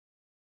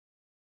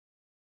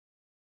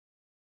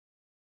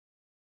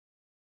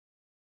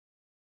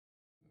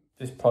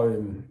This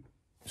poem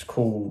is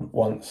called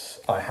Once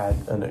I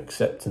Had an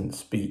Acceptance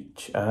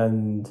Speech,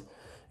 and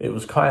it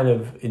was kind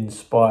of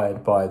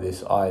inspired by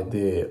this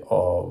idea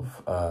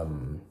of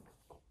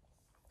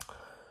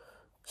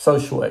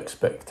social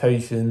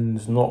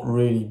expectations not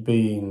really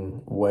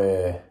being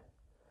where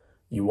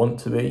you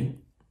want to be,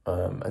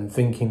 and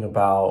thinking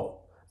about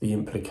the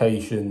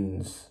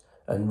implications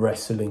and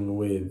wrestling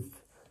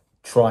with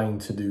trying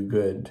to do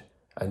good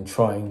and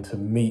trying to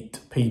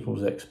meet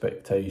people's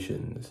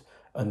expectations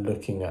and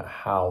looking at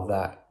how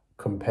that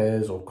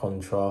compares or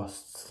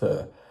contrasts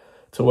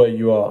to where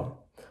you are.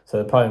 So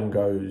the poem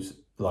goes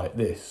like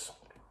this.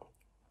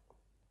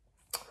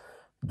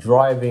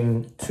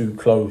 Driving too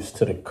close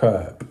to the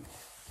curb,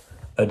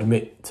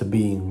 admit to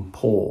being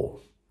poor,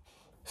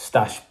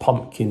 stash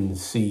pumpkin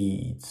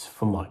seeds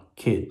for my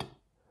kid.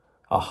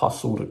 I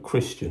hustle the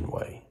Christian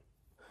way,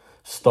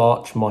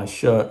 starch my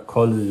shirt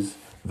collars,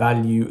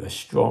 value a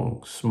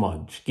strong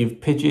smudge,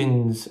 give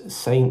pigeons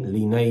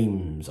saintly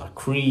names, I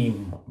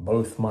cream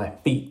both my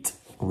feet,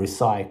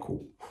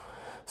 recycle,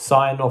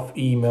 sign off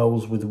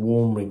emails with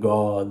warm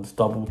regards,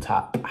 double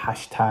tap,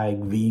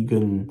 hashtag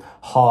vegan,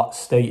 heart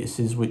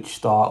statuses which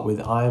start with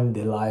I'm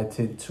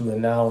delighted to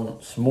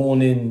announce,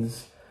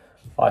 mornings,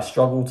 I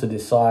struggle to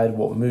decide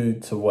what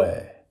mood to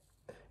wear,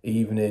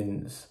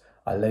 evenings,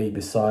 I lay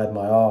beside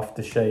my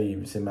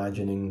aftershaves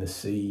imagining the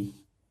sea.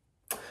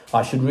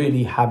 I should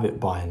really have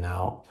it by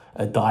now,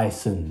 a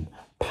Dyson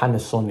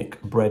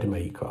Panasonic bread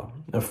maker,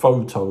 a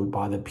photo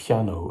by the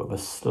piano of a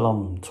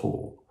slum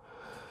tour.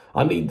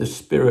 I need the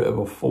spirit of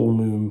a full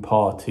moon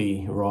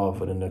party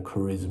rather than the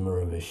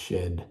charisma of a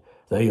shed.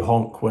 They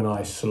honk when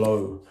I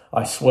slow.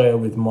 I swear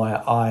with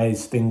my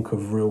eyes think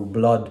of real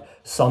blood.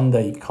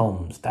 Sunday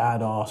comes,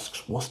 Dad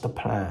asks, what's the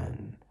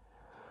plan?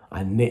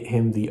 I knit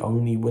him the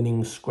only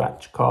winning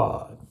scratch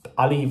card.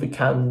 I leave a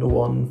candle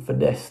on for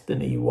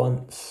destiny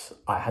once.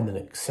 I had an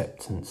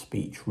acceptance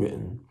speech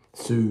written.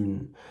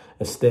 Soon,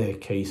 a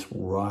staircase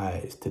will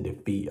rise to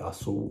defeat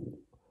us all.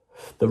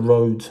 The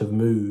roads have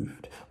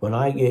moved. When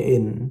I get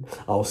in,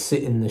 I'll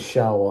sit in the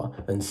shower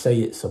and say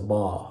it's a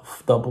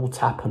bath. Double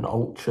tap an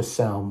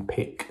ultrasound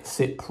pic.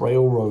 Sip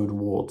railroad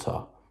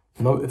water.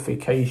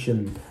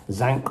 Notification.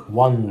 Zank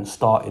 1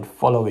 started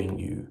following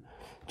you.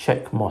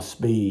 Check my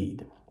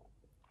speed.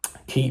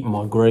 Keep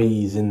my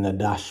greys in the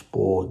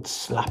dashboard,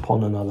 slap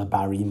on another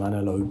Barry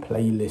Manilow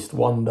playlist,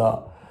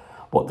 wonder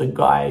what the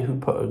guy who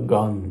put a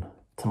gun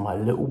to my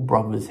little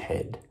brother's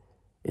head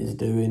is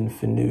doing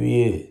for New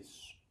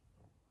Year's.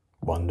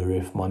 Wonder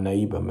if my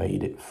neighbour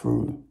made it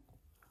through.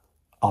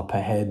 Up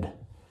ahead,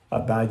 a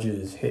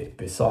badger's hit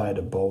beside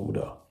a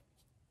boulder.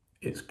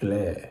 Its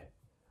glare,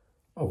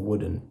 a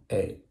wooden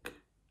egg.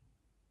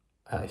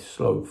 I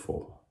slow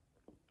for.